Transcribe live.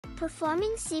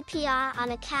Performing CPR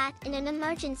on a cat in an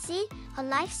emergency, a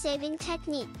life-saving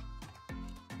technique.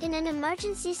 In an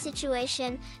emergency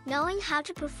situation, knowing how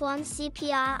to perform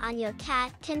CPR on your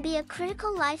cat can be a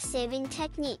critical life-saving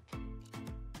technique.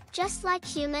 Just like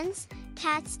humans,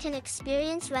 cats can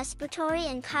experience respiratory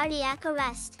and cardiac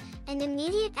arrest, and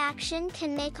immediate action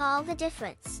can make all the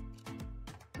difference.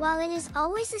 While it is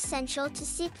always essential to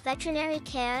seek veterinary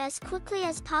care as quickly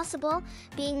as possible,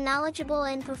 being knowledgeable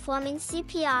in performing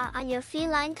CPR on your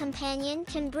feline companion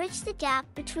can bridge the gap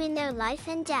between their life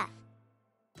and death.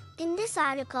 In this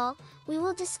article, we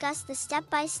will discuss the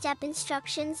step-by-step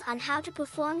instructions on how to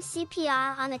perform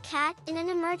CPR on a cat in an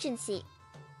emergency.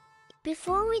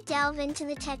 Before we delve into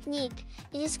the technique,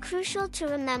 it is crucial to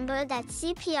remember that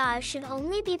CPR should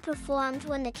only be performed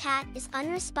when the cat is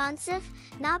unresponsive,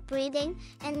 not breathing,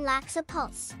 and lacks a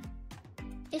pulse.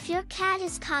 If your cat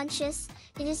is conscious,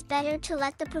 it is better to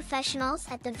let the professionals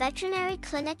at the veterinary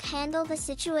clinic handle the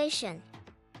situation.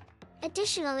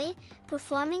 Additionally,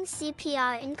 performing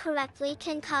CPR incorrectly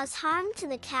can cause harm to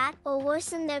the cat or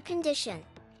worsen their condition.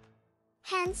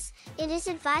 Hence, it is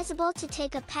advisable to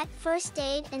take a pet first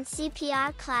aid and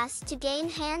CPR class to gain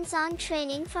hands-on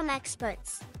training from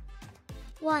experts.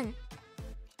 1.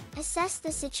 Assess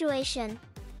the situation.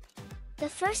 The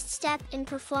first step in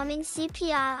performing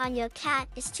CPR on your cat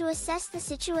is to assess the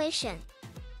situation.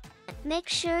 Make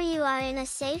sure you are in a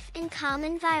safe and calm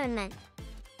environment.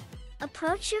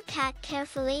 Approach your cat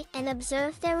carefully and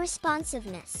observe their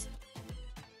responsiveness.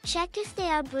 Check if they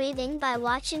are breathing by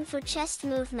watching for chest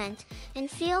movement, and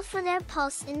feel for their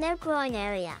pulse in their groin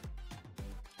area.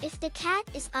 If the cat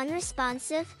is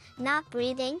unresponsive, not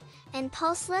breathing, and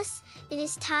pulseless, it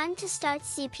is time to start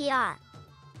CPR.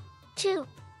 2.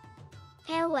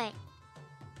 Airway.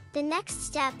 The next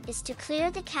step is to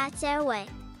clear the cat's airway.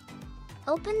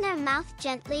 Open their mouth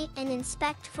gently and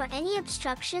inspect for any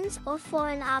obstructions or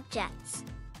foreign objects.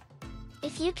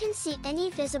 If you can see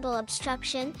any visible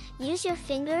obstruction, use your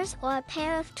fingers or a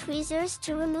pair of tweezers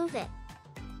to remove it.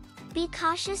 Be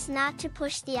cautious not to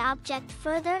push the object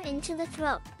further into the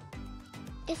throat.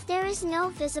 If there is no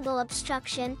visible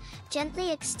obstruction,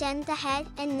 gently extend the head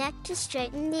and neck to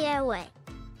straighten the airway.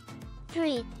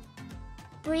 3.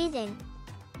 Breathing.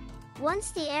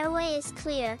 Once the airway is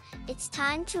clear, it's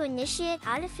time to initiate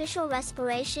artificial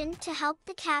respiration to help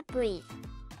the cat breathe.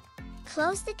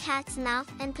 Close the cat's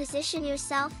mouth and position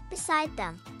yourself beside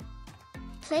them.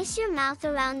 Place your mouth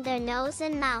around their nose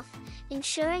and mouth,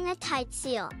 ensuring a tight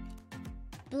seal.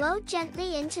 Blow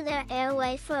gently into their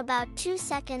airway for about 2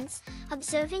 seconds,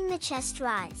 observing the chest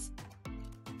rise.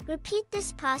 Repeat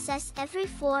this process every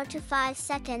 4 to 5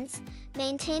 seconds,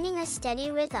 maintaining a steady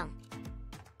rhythm.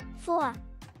 4.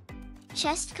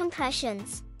 Chest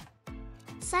compressions.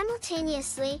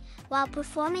 Simultaneously, while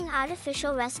performing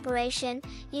artificial respiration,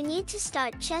 you need to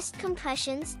start chest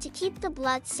compressions to keep the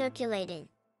blood circulating.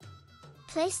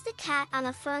 Place the cat on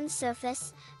a firm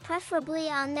surface, preferably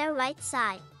on their right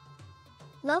side.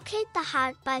 Locate the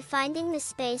heart by finding the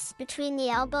space between the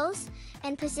elbows,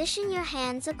 and position your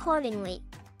hands accordingly.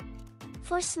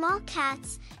 For small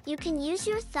cats, you can use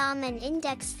your thumb and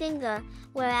index finger,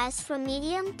 whereas for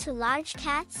medium to large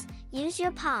cats, use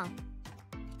your palm.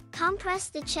 Compress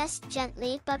the chest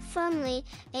gently but firmly,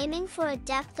 aiming for a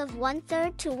depth of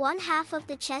 1/3 to 1/2 of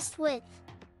the chest width.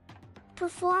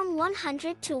 Perform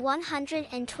 100 to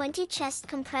 120 chest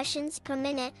compressions per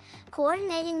minute,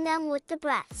 coordinating them with the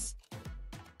breaths.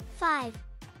 5.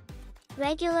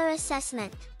 Regular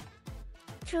assessment.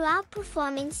 Throughout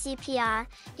performing CPR,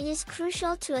 it is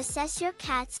crucial to assess your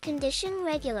cat's condition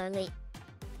regularly.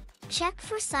 Check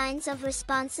for signs of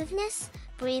responsiveness,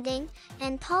 breathing,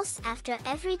 and pulse after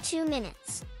every 2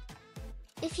 minutes.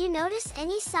 If you notice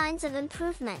any signs of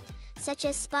improvement, such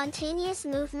as spontaneous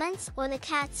movements or the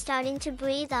cat starting to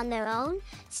breathe on their own,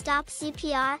 stop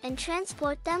CPR and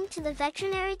transport them to the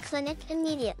veterinary clinic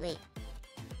immediately.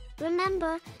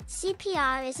 Remember,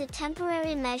 CPR is a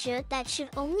temporary measure that should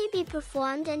only be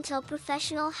performed until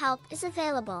professional help is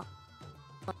available.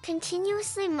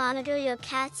 Continuously monitor your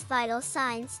cat's vital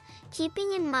signs,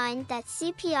 keeping in mind that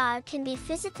CPR can be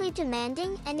physically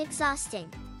demanding and exhausting.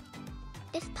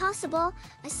 If possible,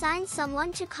 assign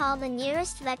someone to call the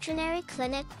nearest veterinary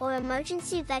clinic or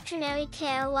emergency veterinary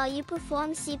care while you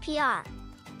perform CPR.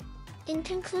 In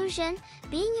conclusion,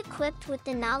 being equipped with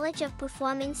the knowledge of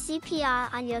performing CPR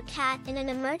on your cat in an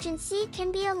emergency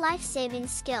can be a life-saving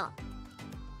skill.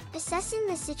 Assessing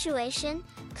the situation,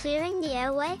 clearing the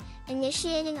airway,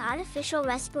 initiating artificial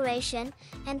respiration,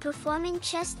 and performing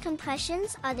chest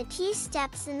compressions are the key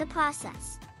steps in the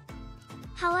process.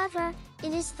 However,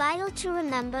 It is vital to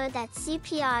remember that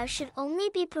CPR should only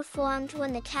be performed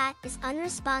when the cat is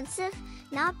unresponsive,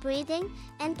 not breathing,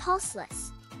 and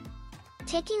pulseless.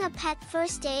 Taking a pet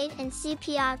first aid and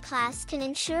CPR class can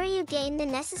ensure you gain the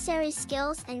necessary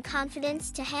skills and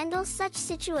confidence to handle such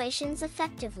situations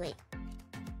effectively.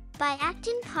 By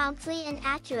acting promptly and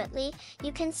accurately,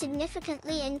 you can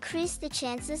significantly increase the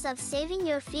chances of saving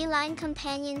your feline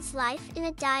companion's life in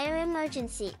a dire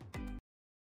emergency.